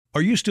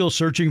Are you still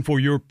searching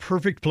for your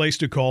perfect place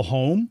to call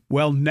home?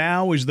 Well,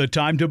 now is the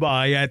time to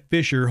buy at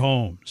Fisher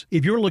Homes.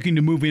 If you're looking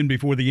to move in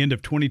before the end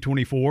of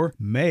 2024,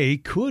 May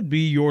could be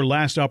your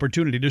last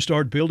opportunity to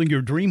start building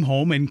your dream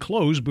home and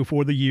close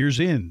before the year's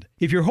end.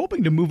 If you're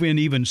hoping to move in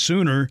even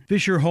sooner,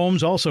 Fisher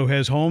Homes also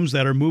has homes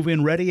that are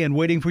move-in ready and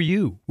waiting for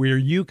you, where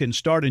you can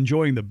start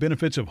enjoying the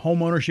benefits of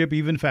homeownership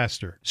even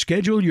faster.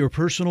 Schedule your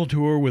personal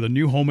tour with a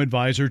new home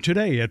advisor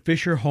today at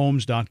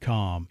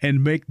FisherHomes.com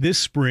and make this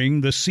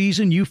spring the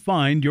season you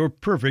find your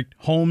perfect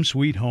home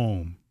sweet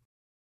home.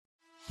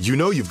 You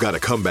know you've got a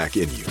comeback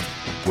in you.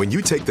 When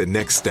you take the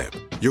next step,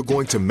 you're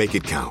going to make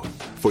it count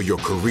for your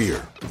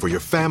career, for your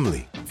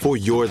family, for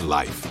your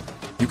life.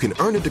 You can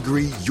earn a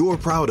degree you're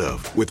proud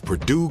of with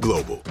Purdue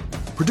Global.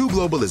 Purdue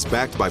Global is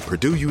backed by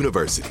Purdue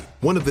University,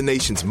 one of the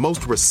nation's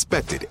most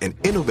respected and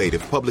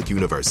innovative public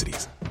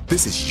universities.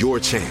 This is your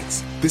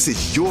chance. This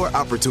is your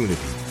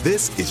opportunity.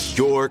 This is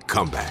your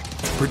comeback.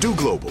 Purdue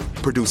Global,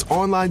 Purdue's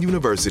online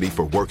university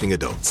for working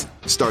adults.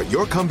 Start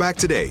your comeback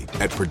today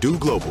at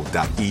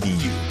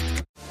purdueglobal.edu.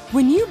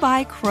 When you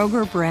buy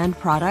Kroger brand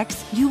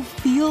products, you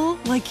feel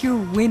like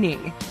you're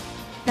winning.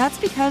 That's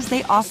because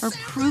they offer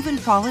proven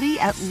quality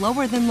at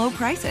lower than low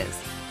prices.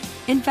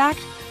 In fact,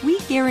 we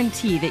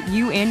guarantee that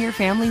you and your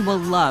family will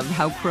love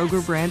how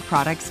Kroger brand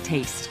products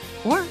taste,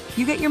 or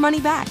you get your money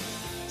back.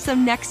 So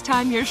next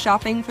time you're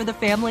shopping for the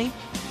family,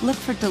 look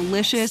for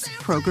delicious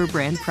Kroger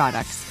brand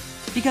products,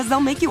 because they'll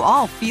make you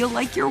all feel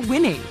like you're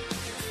winning.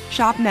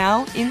 Shop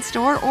now,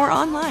 in-store, or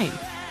online.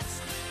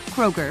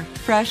 Kroger,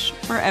 fresh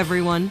for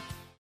everyone.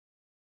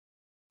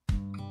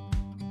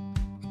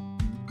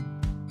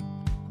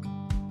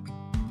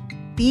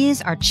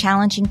 These are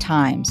challenging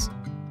times,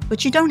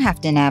 but you don't have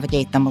to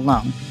navigate them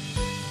alone.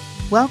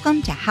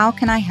 Welcome to How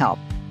Can I Help?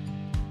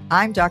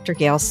 I'm Dr.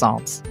 Gail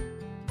Saltz.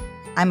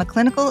 I'm a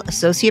clinical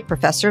associate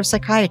professor of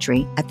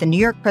psychiatry at the New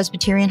York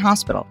Presbyterian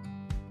Hospital,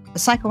 a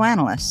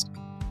psychoanalyst,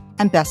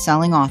 and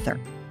best-selling author.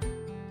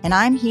 And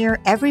I'm here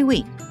every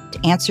week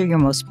to answer your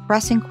most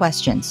pressing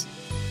questions,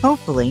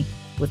 hopefully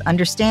with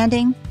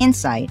understanding,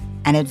 insight,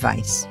 and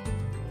advice.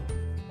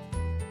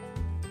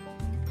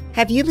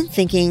 Have you been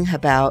thinking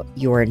about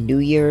your New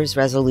Year's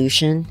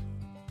resolution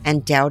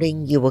and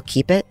doubting you will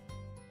keep it?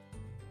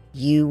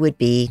 You would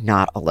be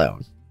not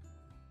alone.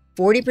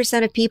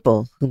 40% of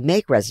people who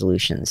make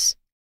resolutions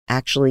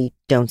actually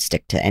don't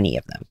stick to any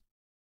of them.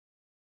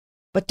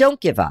 But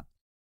don't give up.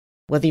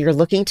 Whether you're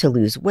looking to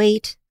lose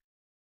weight,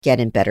 get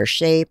in better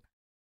shape,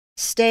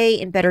 stay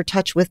in better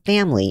touch with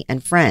family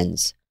and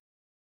friends,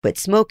 quit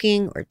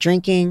smoking or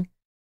drinking,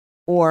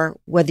 or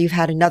whether you've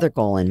had another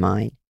goal in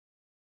mind,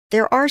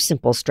 there are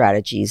simple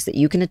strategies that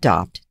you can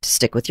adopt to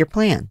stick with your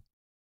plan.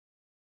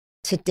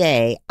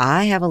 Today,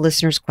 I have a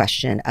listener's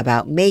question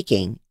about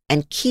making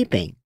and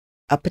keeping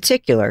a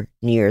particular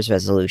New Year's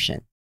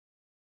resolution.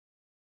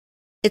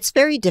 It's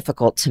very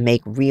difficult to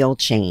make real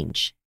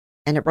change,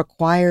 and it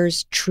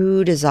requires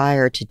true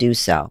desire to do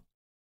so.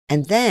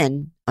 And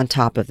then, on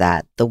top of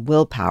that, the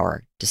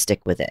willpower to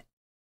stick with it.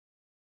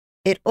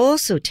 It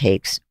also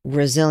takes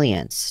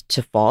resilience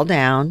to fall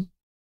down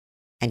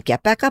and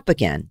get back up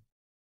again.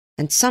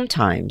 And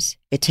sometimes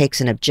it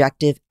takes an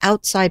objective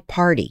outside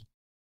party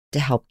to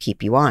help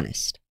keep you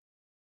honest,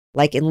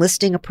 like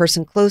enlisting a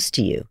person close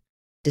to you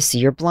to see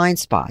your blind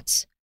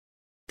spots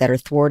that are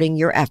thwarting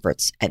your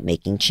efforts at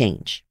making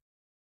change.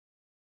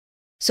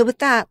 So with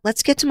that,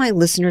 let's get to my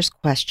listener's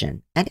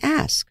question and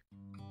ask,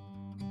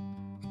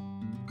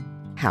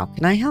 how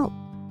can I help?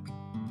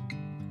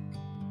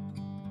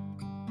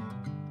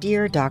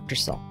 Dear Dr.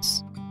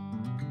 Saltz,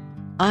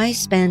 I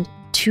spend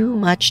too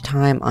much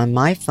time on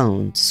my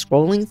phone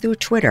scrolling through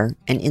Twitter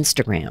and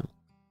Instagram,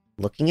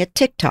 looking at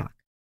TikTok,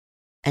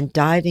 and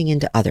diving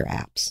into other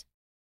apps.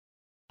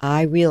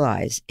 I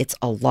realize it's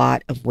a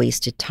lot of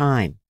wasted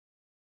time.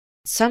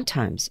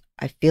 Sometimes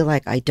I feel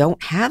like I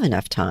don't have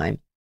enough time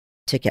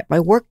to get my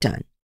work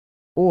done,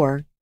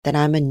 or that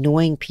I'm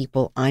annoying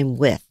people I'm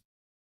with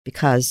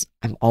because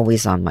I'm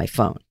always on my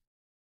phone.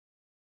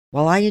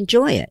 While I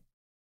enjoy it,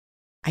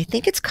 I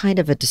think it's kind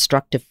of a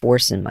destructive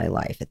force in my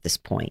life at this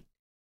point,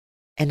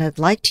 and I'd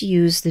like to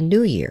use the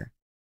new year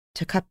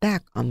to cut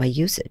back on my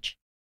usage.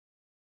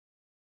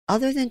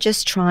 Other than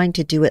just trying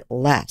to do it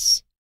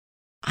less,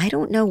 I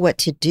don't know what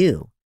to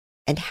do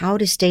and how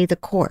to stay the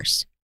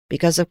course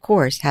because, of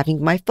course,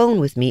 having my phone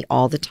with me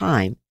all the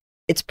time,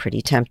 it's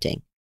pretty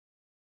tempting.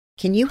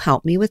 Can you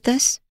help me with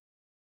this?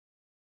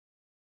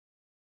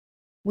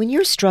 When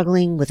you're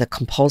struggling with a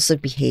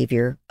compulsive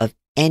behavior of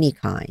any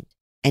kind,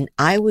 and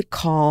I would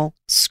call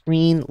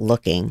screen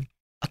looking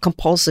a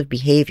compulsive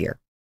behavior,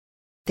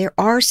 there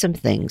are some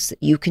things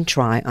that you can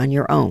try on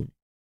your own.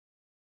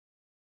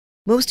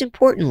 Most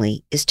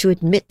importantly is to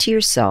admit to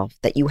yourself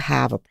that you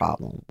have a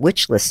problem,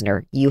 which,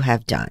 listener, you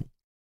have done.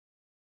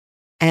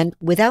 And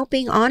without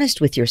being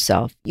honest with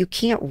yourself, you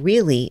can't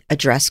really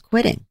address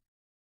quitting.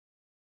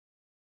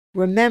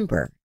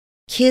 Remember,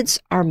 kids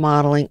are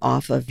modeling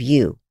off of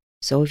you.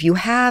 So if you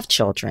have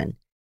children,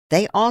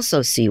 they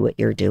also see what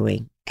you're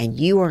doing, and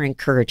you are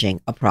encouraging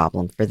a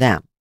problem for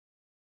them.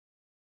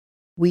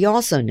 We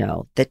also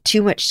know that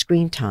too much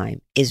screen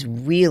time is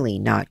really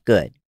not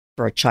good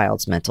for a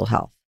child's mental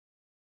health.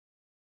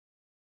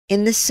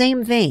 In the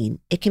same vein,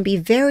 it can be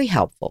very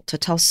helpful to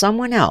tell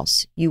someone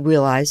else you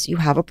realize you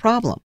have a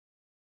problem.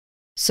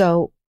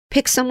 So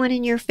pick someone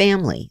in your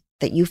family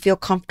that you feel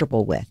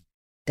comfortable with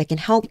that can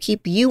help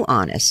keep you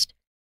honest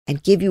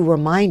and give you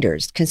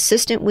reminders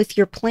consistent with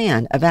your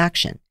plan of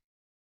action.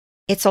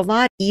 It's a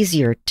lot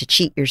easier to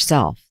cheat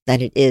yourself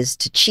than it is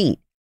to cheat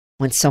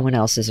when someone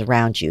else is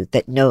around you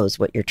that knows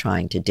what you're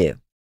trying to do.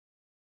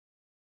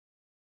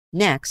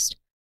 Next,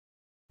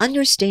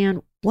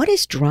 understand what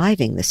is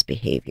driving this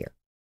behavior.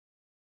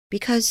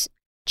 Because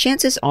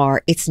chances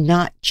are it's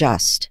not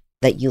just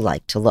that you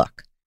like to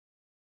look.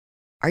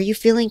 Are you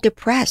feeling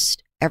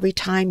depressed every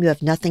time you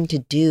have nothing to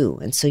do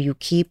and so you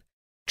keep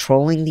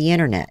trolling the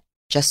internet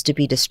just to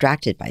be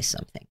distracted by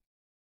something?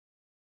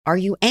 Are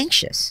you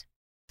anxious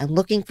and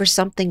looking for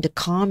something to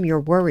calm your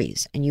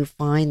worries and you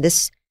find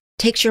this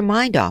takes your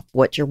mind off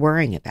what you're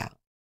worrying about?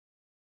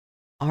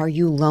 Are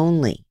you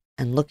lonely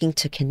and looking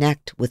to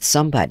connect with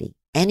somebody,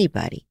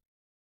 anybody,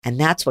 and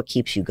that's what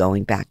keeps you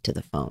going back to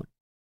the phone?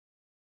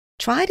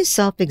 Try to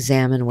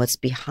self-examine what's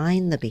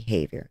behind the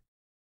behavior.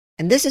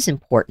 And this is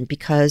important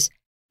because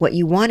what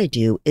you want to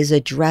do is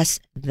address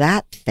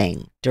that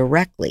thing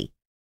directly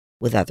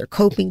with other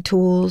coping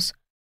tools,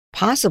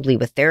 possibly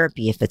with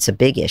therapy if it's a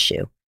big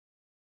issue,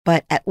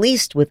 but at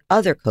least with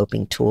other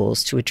coping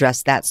tools to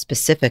address that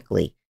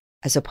specifically,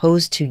 as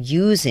opposed to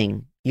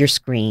using your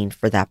screen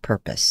for that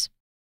purpose.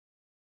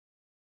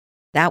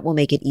 That will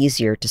make it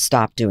easier to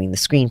stop doing the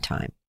screen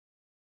time.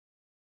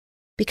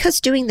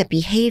 Because doing the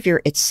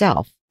behavior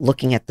itself,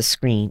 looking at the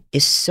screen,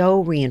 is so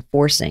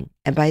reinforcing,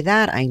 and by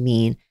that I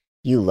mean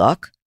you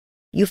look,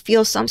 you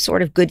feel some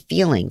sort of good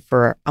feeling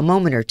for a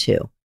moment or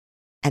two,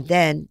 and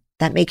then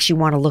that makes you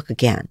want to look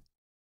again.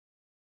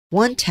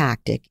 One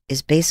tactic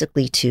is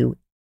basically to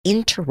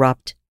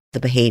interrupt the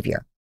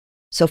behavior.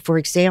 So for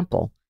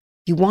example,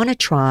 you want to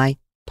try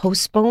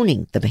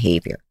postponing the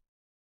behavior.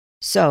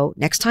 So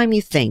next time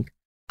you think,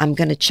 I'm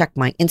going to check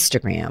my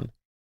Instagram,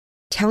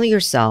 tell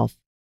yourself,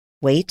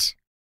 wait,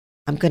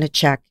 I'm going to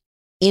check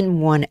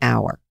in 1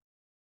 hour.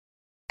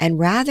 And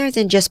rather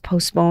than just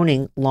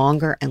postponing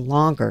longer and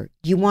longer,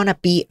 you want to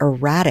be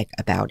erratic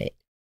about it.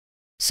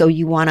 So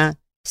you want to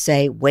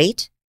say,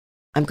 wait,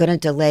 I'm going to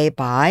delay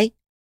by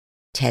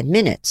 10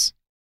 minutes.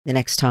 The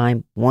next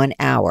time, 1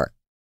 hour.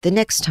 The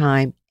next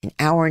time, an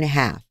hour and a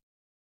half.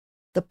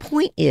 The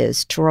point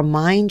is to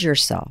remind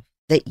yourself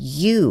that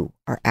you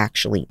are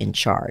actually in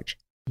charge,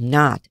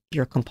 not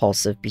your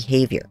compulsive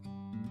behavior.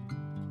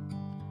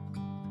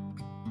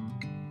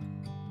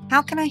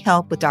 How Can I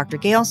Help with Dr.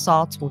 Gail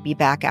Saltz will be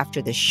back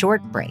after this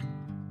short break.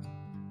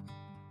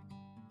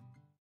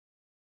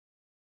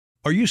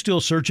 Are you still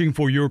searching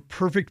for your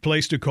perfect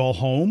place to call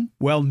home?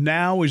 Well,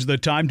 now is the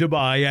time to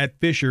buy at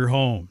Fisher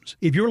Homes.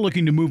 If you're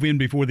looking to move in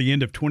before the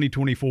end of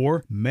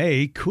 2024,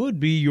 May could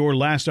be your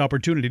last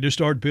opportunity to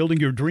start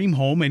building your dream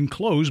home and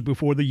close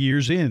before the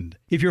year's end.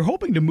 If you're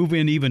hoping to move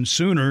in even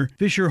sooner,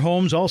 Fisher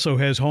Homes also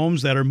has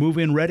homes that are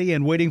move-in ready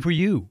and waiting for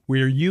you,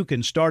 where you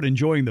can start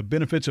enjoying the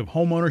benefits of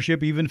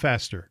homeownership even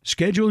faster.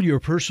 Schedule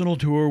your personal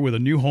tour with a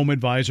new home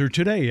advisor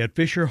today at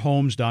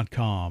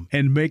FisherHomes.com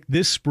and make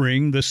this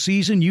spring the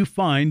season you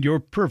find your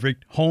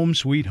perfect home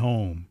sweet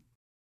home.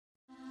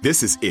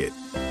 This is it.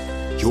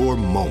 Your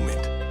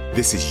moment.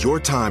 This is your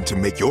time to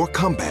make your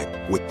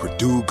comeback with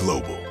Purdue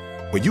Global.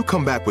 When you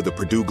come back with a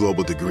Purdue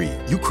Global degree,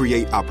 you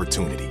create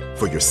opportunity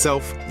for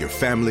yourself, your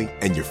family,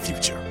 and your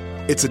future.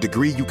 It's a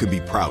degree you can be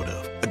proud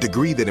of, a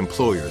degree that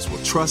employers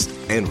will trust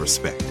and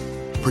respect.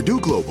 Purdue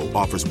Global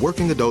offers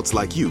working adults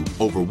like you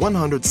over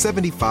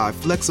 175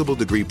 flexible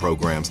degree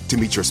programs to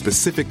meet your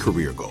specific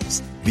career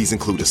goals. These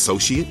include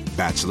associate,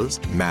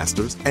 bachelor's,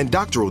 master's, and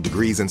doctoral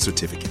degrees and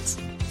certificates.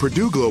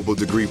 Purdue Global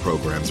degree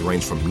programs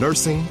range from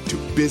nursing to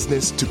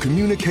business to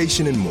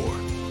communication and more.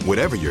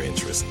 Whatever your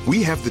interest,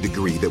 we have the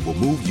degree that will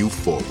move you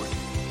forward.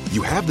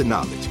 You have the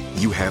knowledge,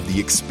 you have the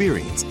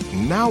experience.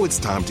 Now it's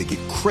time to get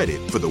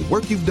credit for the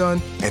work you've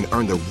done and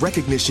earn the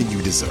recognition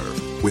you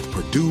deserve with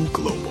Purdue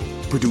Global,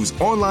 Purdue's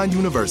online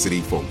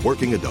university for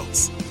working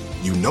adults.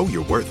 You know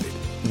you're worth it.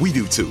 We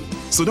do too.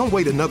 So don't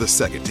wait another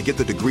second to get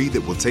the degree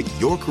that will take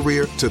your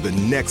career to the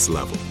next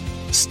level.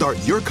 Start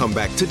your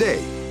comeback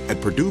today at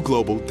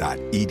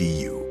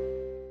purdueglobal.edu.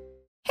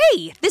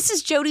 Hey, this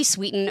is Jodie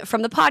Sweetin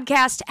from the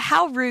podcast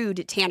How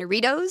Rude,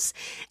 Tanneritos.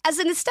 As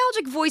a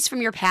nostalgic voice from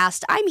your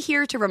past, I'm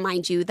here to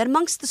remind you that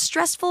amongst the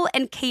stressful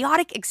and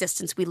chaotic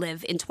existence we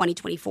live in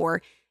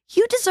 2024,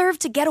 you deserve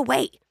to get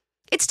away.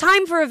 It's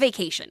time for a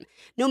vacation,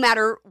 no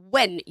matter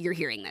when you're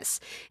hearing this.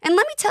 And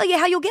let me tell you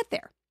how you'll get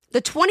there.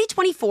 The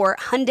 2024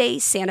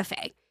 Hyundai Santa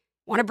Fe.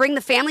 Want to bring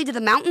the family to the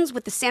mountains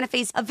with the Santa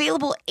Fe's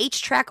available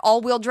H-Track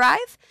all-wheel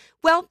drive?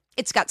 Well,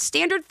 it's got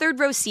standard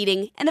third-row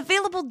seating and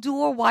available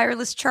dual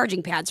wireless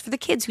charging pads for the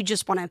kids who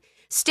just want to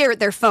stare at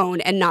their phone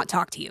and not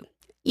talk to you.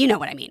 You know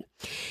what I mean.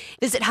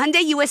 Visit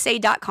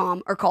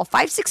HyundaiUSA.com or call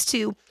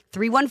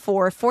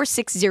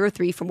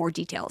 562-314-4603 for more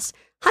details.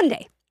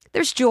 Hyundai,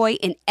 there's joy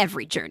in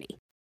every journey.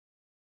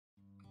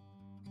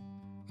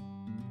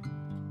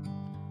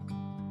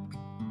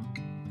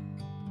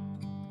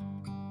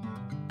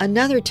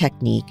 Another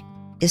technique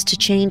is to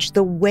change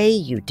the way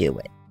you do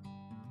it.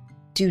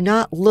 Do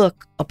not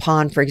look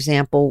upon, for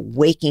example,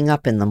 waking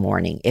up in the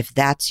morning, if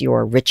that's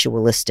your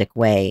ritualistic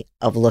way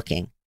of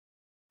looking.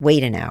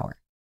 Wait an hour.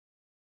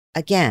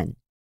 Again,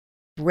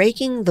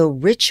 breaking the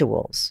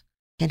rituals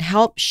can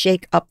help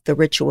shake up the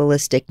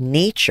ritualistic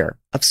nature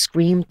of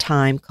screen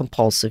time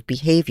compulsive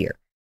behavior.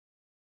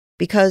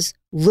 Because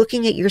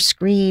looking at your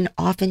screen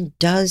often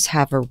does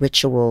have a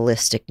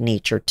ritualistic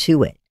nature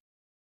to it.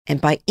 And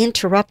by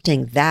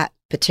interrupting that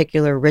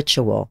particular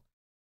ritual,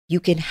 you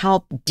can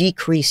help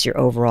decrease your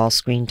overall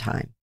screen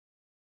time.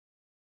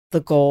 The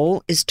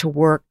goal is to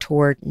work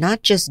toward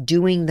not just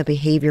doing the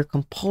behavior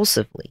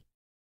compulsively,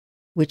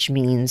 which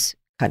means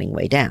cutting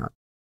way down.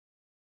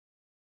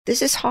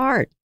 This is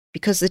hard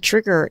because the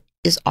trigger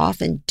is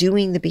often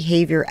doing the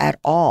behavior at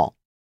all.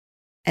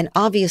 And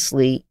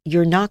obviously,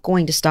 you're not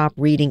going to stop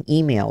reading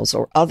emails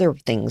or other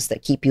things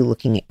that keep you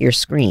looking at your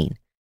screen.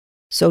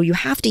 So you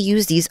have to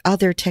use these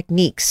other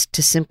techniques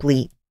to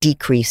simply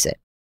decrease it.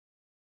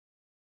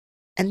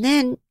 And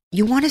then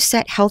you want to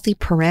set healthy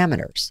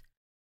parameters.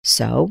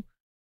 So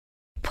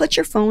put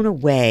your phone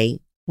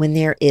away when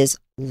there is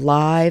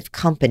live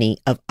company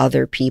of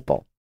other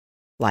people,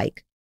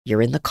 like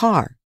you're in the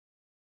car,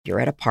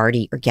 you're at a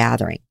party or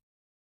gathering,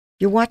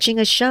 you're watching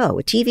a show,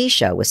 a TV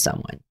show with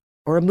someone,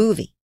 or a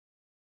movie.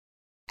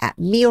 At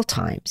meal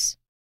times,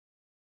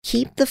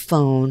 keep the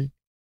phone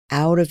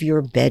out of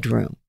your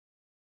bedroom.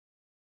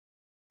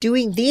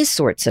 Doing these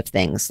sorts of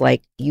things,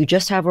 like you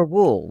just have a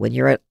rule, when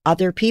you're at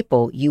other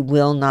people, you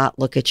will not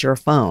look at your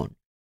phone.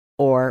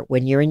 Or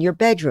when you're in your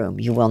bedroom,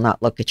 you will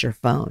not look at your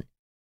phone.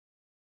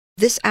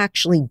 This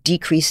actually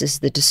decreases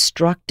the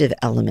destructive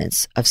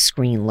elements of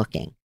screen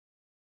looking.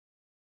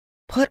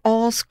 Put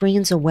all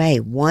screens away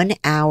 1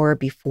 hour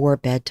before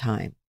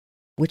bedtime,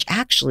 which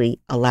actually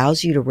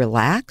allows you to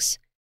relax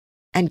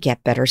and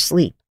get better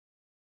sleep.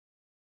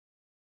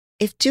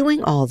 If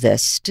doing all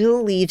this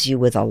still leaves you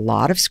with a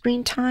lot of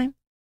screen time,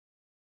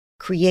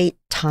 create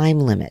time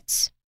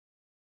limits.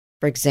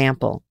 For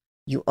example,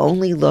 you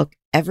only look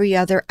every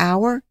other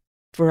hour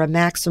for a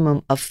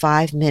maximum of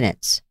 5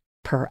 minutes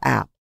per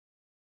app.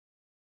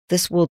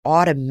 This will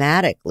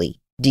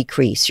automatically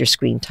decrease your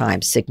screen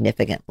time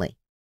significantly.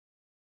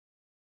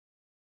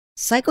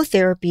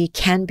 Psychotherapy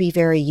can be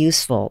very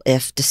useful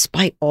if,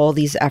 despite all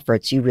these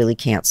efforts, you really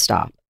can't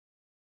stop.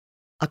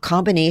 A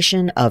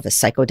combination of a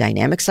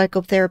psychodynamic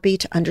psychotherapy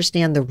to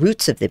understand the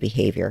roots of the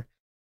behavior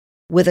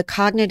with a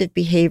cognitive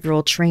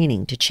behavioral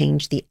training to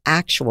change the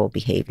actual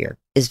behavior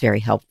is very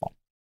helpful.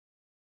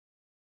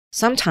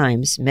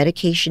 Sometimes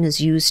medication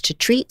is used to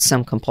treat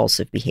some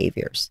compulsive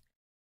behaviors,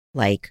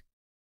 like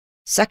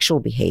sexual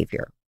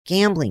behavior,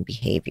 gambling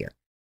behavior.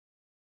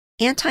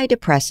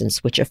 Antidepressants,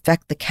 which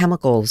affect the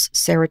chemicals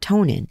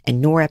serotonin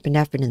and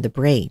norepinephrine in the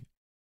brain,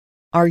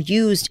 are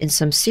used in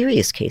some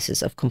serious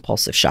cases of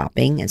compulsive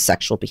shopping and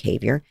sexual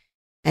behavior,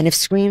 and if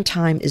screen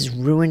time is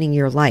ruining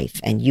your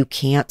life and you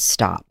can't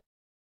stop.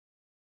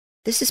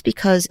 This is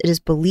because it is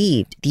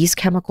believed these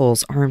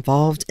chemicals are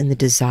involved in the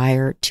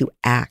desire to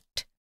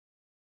act.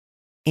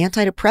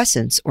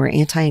 Antidepressants or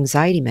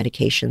anti-anxiety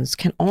medications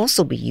can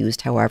also be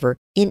used, however,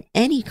 in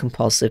any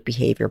compulsive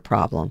behavior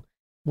problem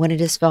when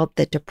it is felt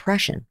that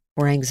depression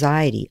or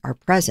anxiety are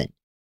present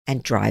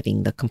and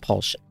driving the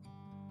compulsion.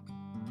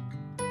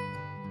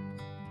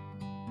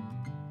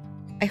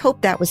 I hope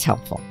that was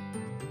helpful.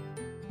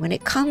 When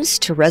it comes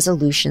to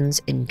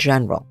resolutions in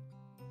general,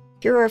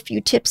 here are a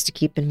few tips to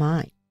keep in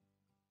mind.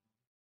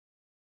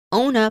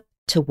 Own up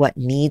to what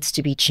needs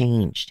to be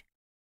changed.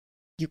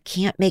 You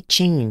can't make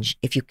change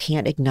if you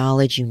can't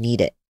acknowledge you need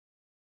it.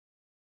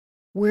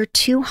 We're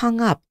too hung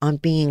up on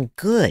being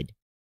good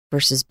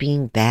versus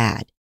being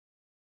bad,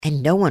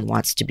 and no one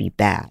wants to be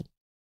bad,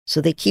 so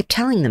they keep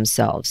telling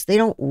themselves they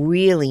don't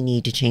really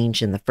need to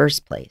change in the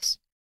first place.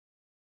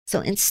 So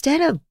instead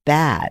of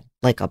bad,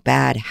 like a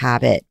bad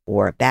habit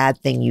or a bad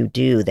thing you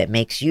do that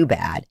makes you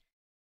bad,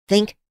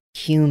 think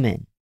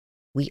human.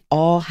 We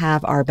all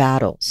have our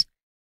battles,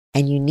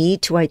 and you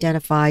need to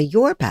identify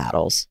your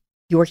battles,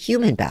 your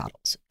human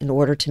battles, in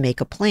order to make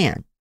a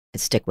plan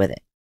and stick with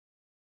it.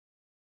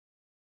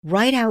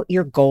 Write out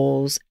your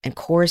goals and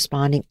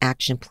corresponding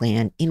action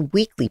plan in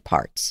weekly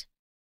parts.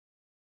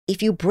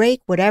 If you break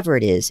whatever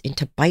it is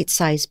into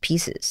bite-sized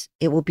pieces,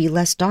 it will be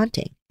less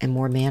daunting and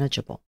more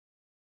manageable.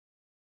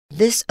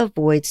 This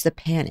avoids the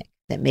panic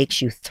that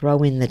makes you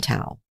throw in the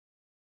towel.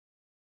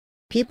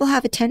 People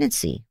have a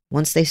tendency,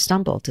 once they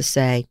stumble, to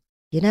say,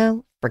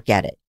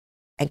 forget it,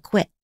 and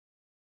quit.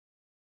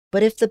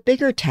 But if the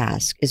bigger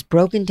task is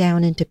broken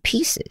down into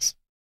pieces,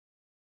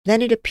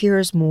 then it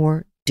appears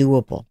more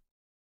doable.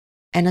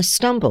 And a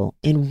stumble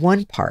in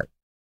one part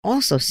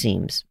also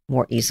seems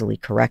more easily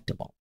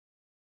correctable.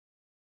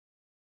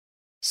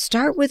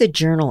 Start with a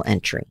journal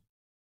entry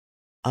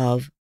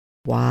of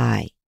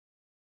why.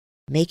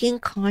 Making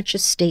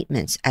conscious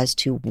statements as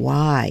to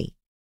why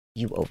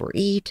you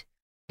overeat,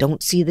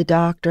 don't see the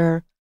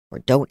doctor, or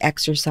don't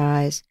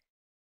exercise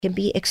can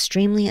be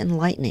extremely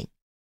enlightening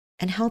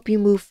and help you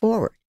move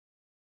forward.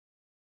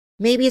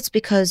 Maybe it's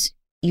because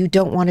you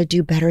don't want to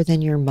do better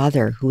than your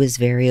mother, who is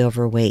very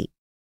overweight.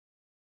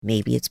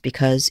 Maybe it's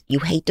because you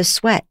hate to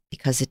sweat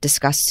because it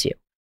disgusts you.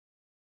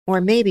 Or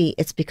maybe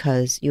it's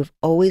because you've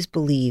always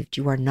believed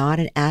you are not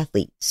an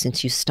athlete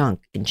since you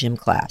stunk in gym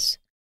class.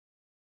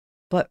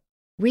 But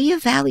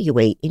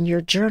reevaluate in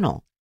your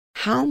journal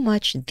how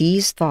much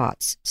these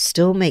thoughts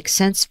still make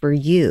sense for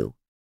you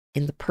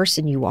in the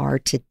person you are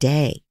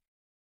today,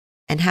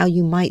 and how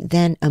you might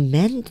then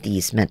amend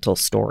these mental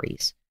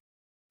stories,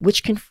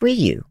 which can free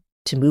you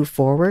to move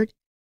forward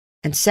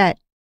and set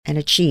and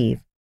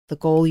achieve the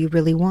goal you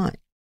really want.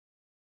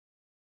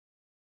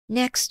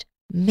 Next,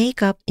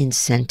 make up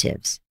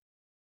incentives.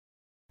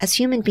 As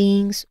human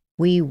beings,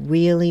 we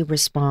really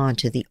respond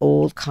to the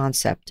old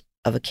concept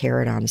of a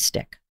carrot on a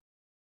stick.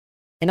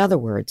 In other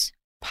words,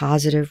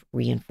 positive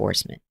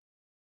reinforcement.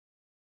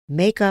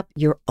 Make up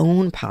your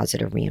own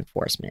positive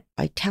reinforcement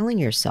by telling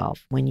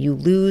yourself when you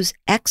lose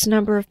X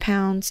number of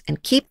pounds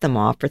and keep them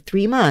off for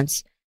 3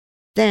 months,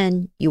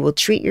 then you will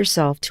treat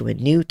yourself to a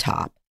new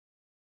top.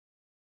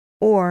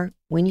 Or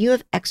when you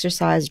have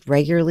exercised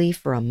regularly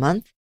for a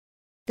month,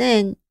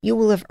 then you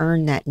will have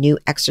earned that new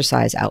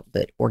exercise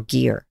outfit or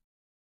gear.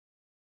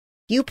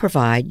 You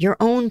provide your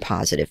own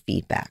positive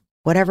feedback,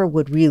 whatever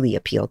would really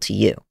appeal to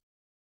you.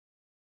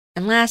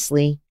 And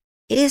lastly,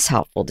 it is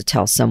helpful to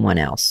tell someone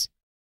else.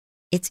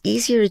 It's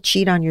easier to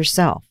cheat on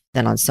yourself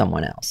than on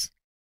someone else.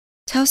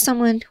 Tell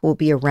someone who will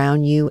be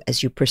around you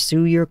as you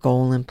pursue your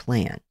goal and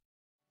plan.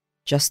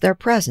 Just their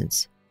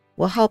presence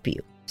will help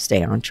you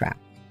stay on track.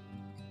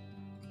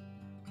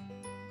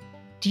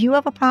 Do you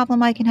have a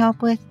problem I can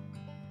help with?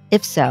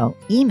 If so,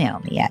 email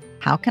me at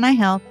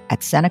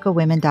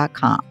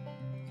howcanihelp@senecawomen.com.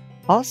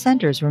 All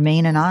senders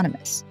remain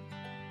anonymous.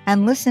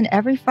 And listen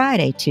every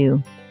Friday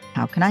to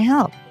How Can I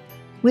Help?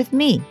 With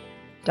me,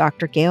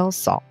 Dr. Gail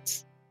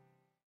Saltz.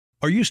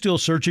 Are you still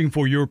searching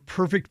for your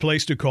perfect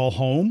place to call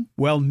home?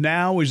 Well,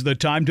 now is the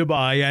time to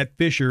buy at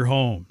Fisher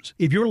Homes.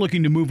 If you're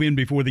looking to move in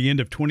before the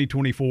end of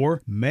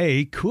 2024,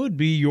 May could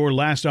be your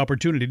last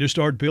opportunity to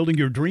start building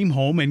your dream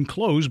home and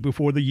close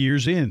before the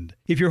year's end.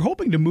 If you're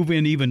hoping to move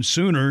in even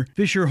sooner,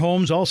 Fisher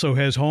Homes also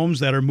has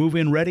homes that are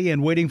move-in ready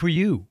and waiting for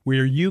you,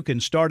 where you can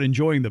start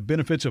enjoying the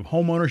benefits of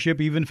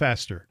homeownership even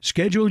faster.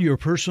 Schedule your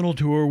personal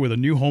tour with a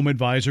new home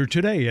advisor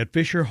today at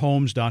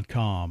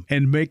FisherHomes.com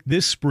and make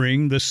this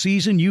spring the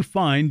season you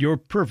find your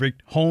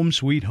perfect home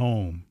sweet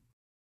home.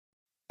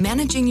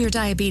 Managing your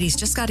diabetes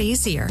just got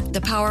easier.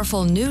 The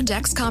powerful new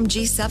Dexcom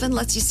G7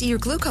 lets you see your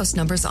glucose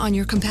numbers on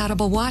your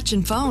compatible watch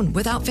and phone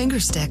without finger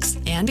sticks.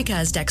 And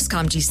because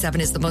Dexcom G7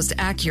 is the most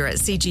accurate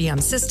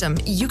CGM system,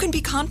 you can be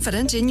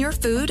confident in your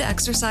food,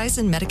 exercise,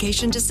 and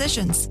medication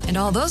decisions. And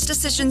all those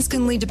decisions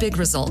can lead to big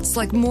results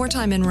like more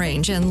time in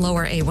range and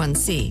lower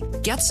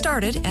A1C. Get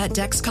started at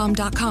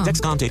Dexcom.com.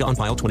 Dexcom data on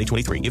file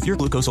 2023. If your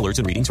glucose alerts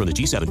and readings from the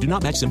G7 do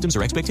not match symptoms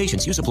or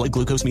expectations, use a blood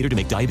glucose meter to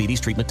make diabetes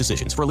treatment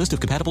decisions. For a list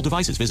of compatible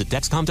devices, visit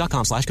Dexcom.com/compatibility.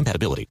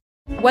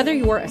 Whether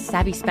you're a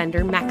savvy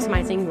spender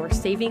maximizing your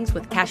savings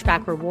with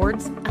cashback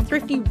rewards, a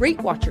thrifty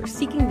rate watcher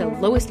seeking the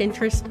lowest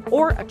interest,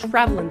 or a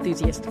travel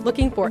enthusiast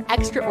looking for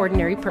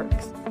extraordinary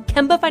perks,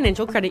 Kemba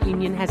Financial Credit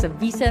Union has a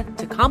visa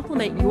to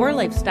complement your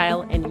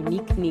lifestyle and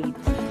unique needs.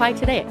 Apply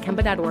today at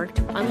Kemba.org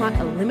to unlock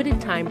a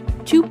limited-time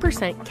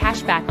 2%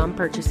 cash back on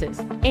purchases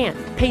and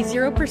pay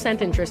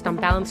 0% interest on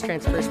balance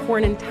transfers for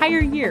an entire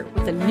year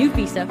with a new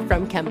visa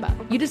from Kemba.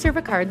 You deserve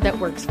a card that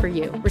works for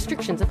you.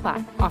 Restrictions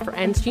apply. Offer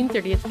ends June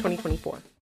 30th, 2024.